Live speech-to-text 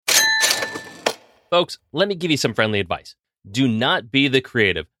Folks, let me give you some friendly advice. Do not be the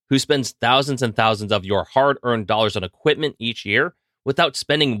creative who spends thousands and thousands of your hard-earned dollars on equipment each year without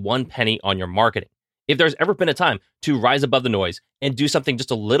spending one penny on your marketing. If there's ever been a time to rise above the noise and do something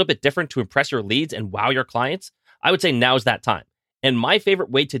just a little bit different to impress your leads and wow your clients, I would say now's that time. And my favorite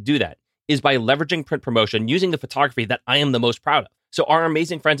way to do that is by leveraging print promotion using the photography that I am the most proud of. So our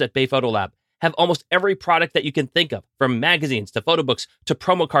amazing friends at Bay Photo Lab have almost every product that you can think of, from magazines to photo books to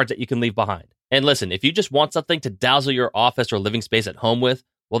promo cards that you can leave behind. And listen, if you just want something to dazzle your office or living space at home with,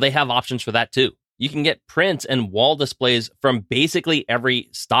 well, they have options for that too. You can get prints and wall displays from basically every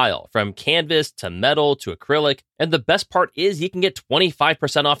style, from canvas to metal to acrylic. And the best part is you can get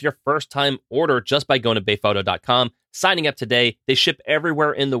 25% off your first time order just by going to bayphoto.com, signing up today. They ship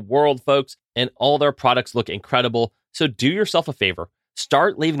everywhere in the world, folks, and all their products look incredible. So do yourself a favor,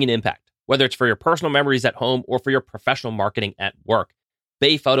 start leaving an impact, whether it's for your personal memories at home or for your professional marketing at work.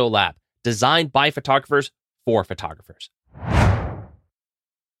 Bay Photo Lab, designed by photographers for photographers.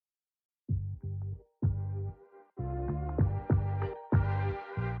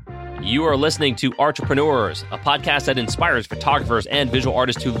 You are listening to Entrepreneurs, a podcast that inspires photographers and visual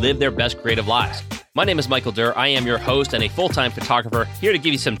artists to live their best creative lives. My name is Michael Durr. I am your host and a full-time photographer, here to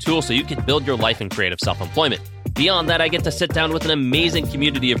give you some tools so you can build your life in creative self-employment. Beyond that, I get to sit down with an amazing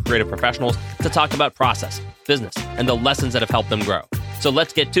community of creative professionals to talk about process, business, and the lessons that have helped them grow. So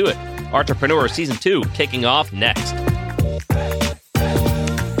let's get to it. Entrepreneurs Season 2 kicking off next.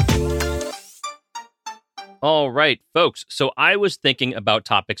 All right, folks. So I was thinking about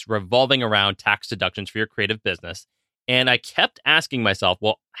topics revolving around tax deductions for your creative business, and I kept asking myself,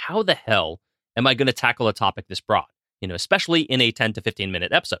 well, how the hell am I going to tackle a topic this broad? Especially in a 10 to 15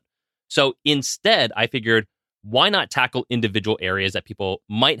 minute episode. So instead, I figured, why not tackle individual areas that people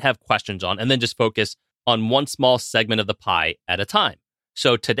might have questions on and then just focus on one small segment of the pie at a time?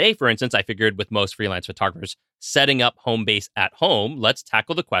 So today, for instance, I figured with most freelance photographers setting up home base at home, let's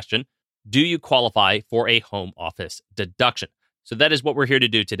tackle the question, do you qualify for a home office deduction? So that is what we're here to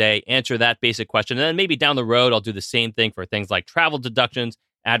do today, answer that basic question. And then maybe down the road, I'll do the same thing for things like travel deductions,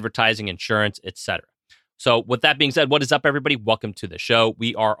 advertising, insurance, etc. So with that being said, what is up, everybody? Welcome to the show.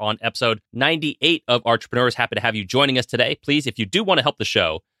 We are on episode 98 of Entrepreneurs. Happy to have you joining us today. Please, if you do want to help the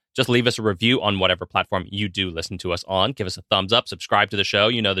show, just leave us a review on whatever platform you do listen to us on. Give us a thumbs up, subscribe to the show.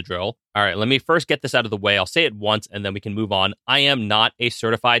 You know the drill. All right, let me first get this out of the way. I'll say it once and then we can move on. I am not a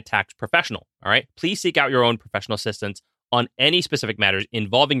certified tax professional. All right, please seek out your own professional assistance on any specific matters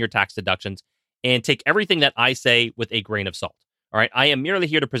involving your tax deductions and take everything that I say with a grain of salt. All right, I am merely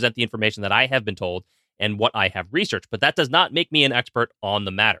here to present the information that I have been told and what I have researched, but that does not make me an expert on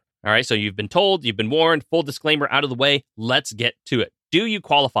the matter. All right, so you've been told, you've been warned, full disclaimer out of the way. Let's get to it. Do you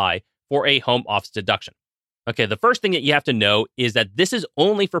qualify for a home office deduction? Okay, the first thing that you have to know is that this is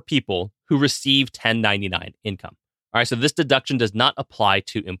only for people who receive 1099 income. All right, so this deduction does not apply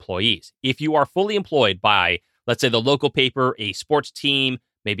to employees. If you are fully employed by, let's say, the local paper, a sports team,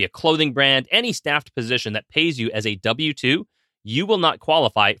 maybe a clothing brand, any staffed position that pays you as a W-2, you will not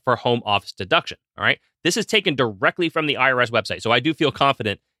qualify for home office deduction. All right, this is taken directly from the IRS website, so I do feel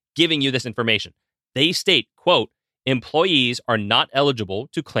confident giving you this information. They state, quote, employees are not eligible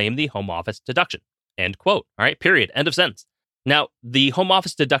to claim the home office deduction, end quote. All right, period, end of sentence. Now, the home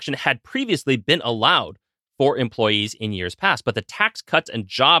office deduction had previously been allowed for employees in years past, but the Tax Cuts and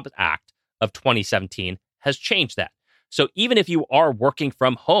Jobs Act of 2017 has changed that. So even if you are working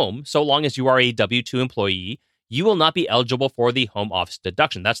from home, so long as you are a W-2 employee, you will not be eligible for the home office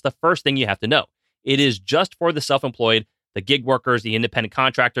deduction. That's the first thing you have to know. It is just for the self-employed, the gig workers, the independent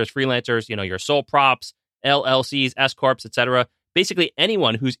contractors, freelancers, your sole props, LLCs, S-corps, etc. Basically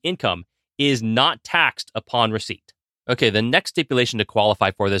anyone whose income is not taxed upon receipt. Okay, the next stipulation to qualify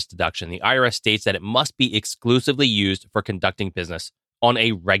for this deduction, the IRS states that it must be exclusively used for conducting business on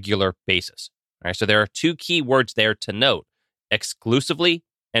a regular basis. All right, so there are two key words there to note, exclusively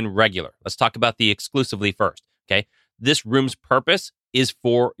and regular. Let's talk about the exclusively first, okay? This room's purpose is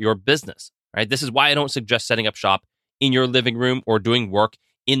for your business, right? This is why I don't suggest setting up shop in your living room or doing work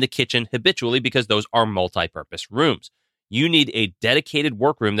in the kitchen habitually, because those are multi-purpose rooms. You need a dedicated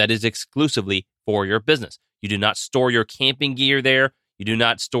workroom that is exclusively for your business. You do not store your camping gear there. You do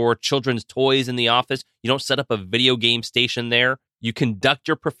not store children's toys in the office. You don't set up a video game station there. You conduct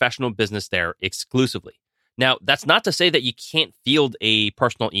your professional business there exclusively. Now, that's not to say that you can't field a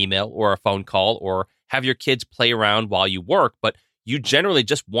personal email or a phone call or have your kids play around while you work, but you generally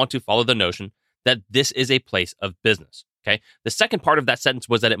just want to follow the notion that this is a place of business. Okay. The second part of that sentence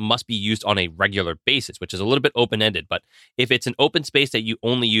was that it must be used on a regular basis, which is a little bit open-ended. But if it's an open space that you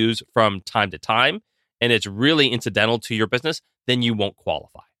only use from time to time and it's really incidental to your business, then you won't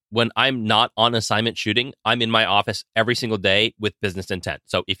qualify. when I'm not on assignment shooting, I'm in my office every single day with business intent.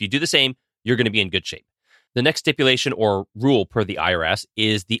 So if you do the same, you're going to be in good shape. The next stipulation or rule per the IRS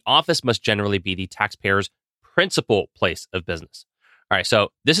is the office must generally be the taxpayer's principal place of business. All right, so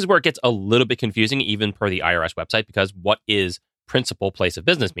this is where it gets a little bit confusing, even per the IRS website, because what is principal place of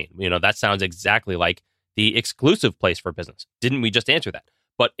business mean? That sounds exactly like the exclusive place for business. Didn't we just answer that?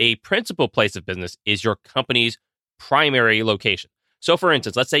 But a principal place of business is your company's primary location. So for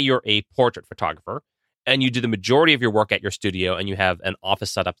instance, let's say you're a portrait photographer and you do the majority of your work at your studio and you have an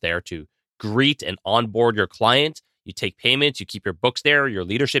office set up there to greet and onboard your clients. You take payments, you keep your books there, your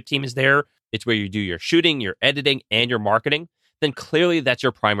leadership team is there. It's where you do your shooting, your editing, and your marketing. Then clearly that's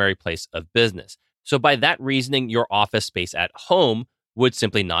your primary place of business. So by that reasoning, your office space at home would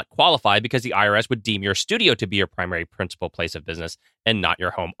simply not qualify because the IRS would deem your studio to be your primary principal place of business and not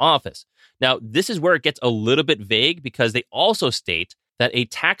your home office. Now, this is where it gets a little bit vague because they also state that a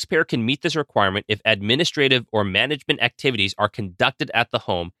taxpayer can meet this requirement if administrative or management activities are conducted at the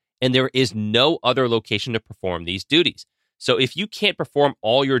home and there is no other location to perform these duties. So if you can't perform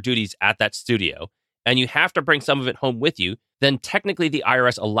all your duties at that studio and you have to bring some of it home with you, then technically the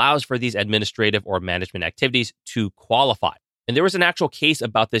IRS allows for these administrative or management activities to qualify. And there was an actual case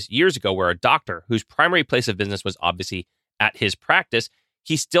about this years ago where a doctor whose primary place of business was obviously at his practice,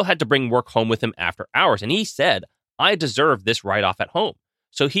 he still had to bring work home with him after hours. And he said, I deserve this write-off at home.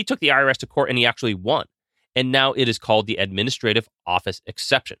 So he took the IRS to court and he actually won. And now it is called the administrative office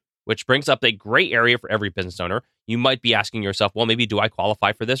exception, which brings up a gray area for every business owner. You might be asking yourself, well, maybe do I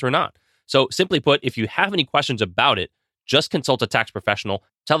qualify for this or not? So simply put, if you have any questions about it, just consult a tax professional,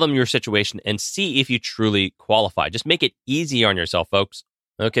 tell them your situation, and see if you truly qualify. Just make it easy on yourself, folks.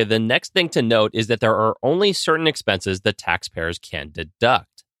 Okay, the next thing to note is that there are only certain expenses that taxpayers can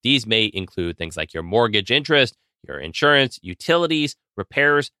deduct. These may include things like your mortgage interest, your insurance, utilities,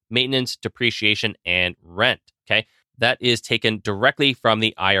 repairs, maintenance, depreciation, and rent. Okay, that is taken directly from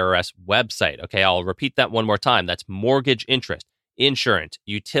the IRS website. Okay, I'll repeat that one more time. That's mortgage interest, insurance,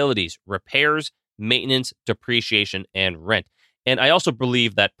 utilities, repairs, maintenance, depreciation, and rent. And I also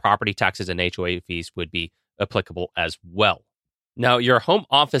believe that property taxes and HOA fees would be applicable as well. Now, your home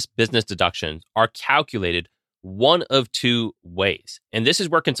office business deductions are calculated one of two ways. And this is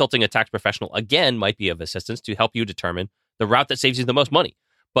where consulting a tax professional, again, might be of assistance to help you determine the route that saves you the most money.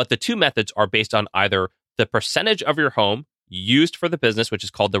 But the two methods are based on either the percentage of your home used for the business, which is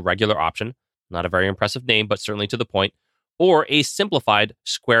called the regular option, not a very impressive name, but certainly to the point, or a simplified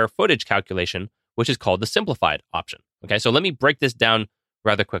square footage calculation, which is called the simplified option. Okay, so let me break this down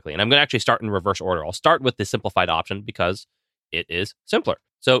rather quickly. And I'm going to actually start in reverse order. I'll start with the simplified option because it is simpler.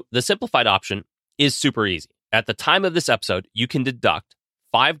 So the simplified option is super easy. At the time of this episode, you can deduct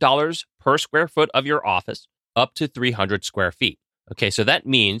 $5 per square foot of your office up to 300 square feet. Okay, so that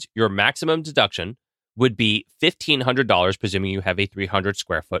means your maximum deduction would be $1,500, presuming you have a 300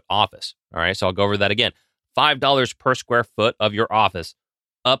 square foot office. All right, so I'll go over that again. $5 per square foot of your office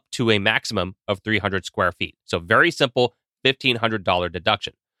up to a maximum of 300 square feet. So very simple, $1,500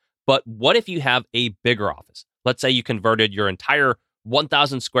 deduction. But what if you have a bigger office? Let's say you converted your entire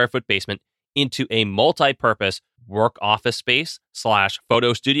 1,000 square foot basement into a multi-purpose work office space /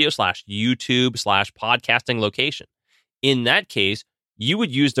 photo studio / YouTube / podcasting location. In that case, you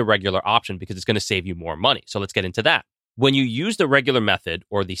would use the regular option because it's going to save you more money. So let's get into that. When you use the regular method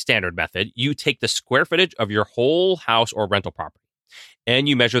or the standard method, you take the square footage of your whole house or rental property and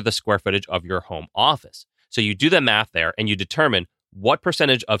you measure the square footage of your home office. So you do the math there and you determine what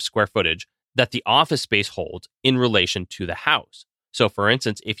percentage of square footage that the office space holds in relation to the house. So for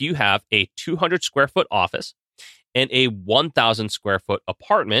instance, if you have a 200 square foot office and a 1,000 square foot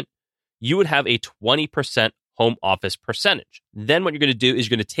apartment, you would have a 20% home office percentage. Then what you're going to do is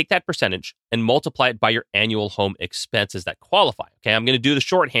you're going to take that percentage and multiply it by your annual home expenses that qualify. Okay, I'm going to do the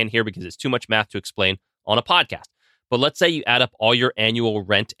shorthand here because it's too much math to explain on a podcast. But let's say you add up all your annual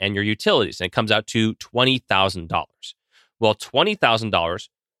rent and your utilities, and it comes out to $20,000. Well, $20,000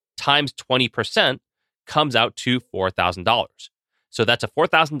 times 20% comes out to $4,000. So that's a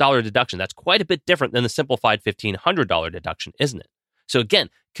 $4,000 deduction. That's quite a bit different than the simplified $1,500 deduction, isn't it? So again,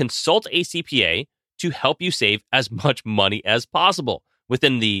 consult a CPA to help you save as much money as possible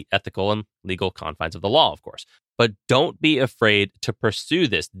within the ethical and legal confines of the law, of course. But don't be afraid to pursue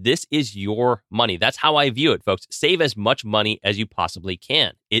this. This is your money. That's how I view it, folks. Save as much money as you possibly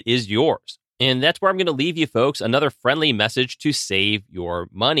can. It is yours. And that's where I'm going to leave you, folks. Another friendly message to save your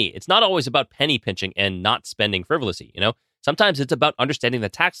money. It's not always about penny pinching and not spending frivolously, Sometimes it's about understanding the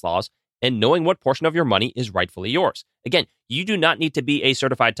tax laws and knowing what portion of your money is rightfully yours. Again, you do not need to be a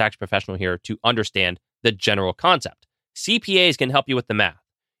certified tax professional here to understand the general concept. CPAs can help you with the math.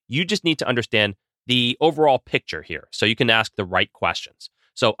 You just need to understand the overall picture here so you can ask the right questions.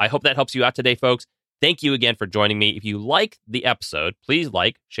 So I hope that helps you out today, folks. Thank you again for joining me. If you liked the episode, please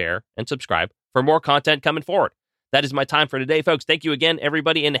like, share, and subscribe for more content coming forward. That is my time for today, folks. Thank you again,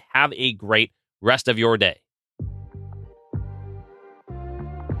 everybody, and have a great rest of your day.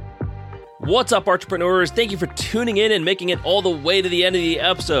 What's up, entrepreneurs? Thank you for tuning in and making it all the way to the end of the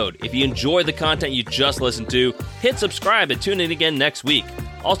episode. If you enjoyed the content you just listened to, hit subscribe and tune in again next week.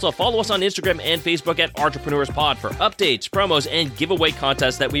 Also, follow us on Instagram and Facebook at EntrepreneurSPod for updates, promos, and giveaway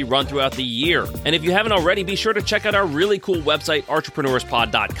contests that we run throughout the year. And if you haven't already, be sure to check out our really cool website,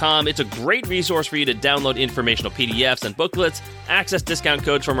 EntrepreneurSPod.com. It's a great resource for you to download informational PDFs and booklets, access discount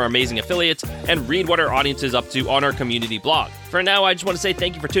codes from our amazing affiliates, and read what our audience is up to on our community blog. For now, I just want to say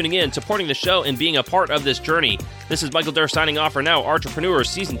thank you for tuning in, supporting the show, and being a part of this journey. This is Michael Durr signing off for now. Entrepreneurs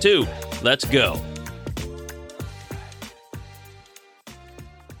Season 2. Let's go.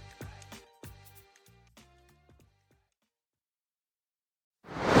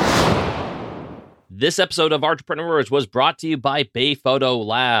 This episode of Entrepreneurs was brought to you by Bay Photo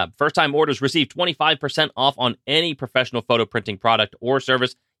Lab. First-time orders receive 25% off on any professional photo printing product or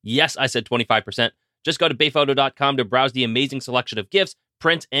service. Yes, I said 25%. Just go to bayphoto.com to browse the amazing selection of gifts,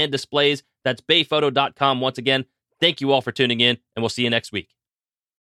 prints, and displays. That's bayphoto.com. Once again, thank you all for tuning in, and we'll see you next week.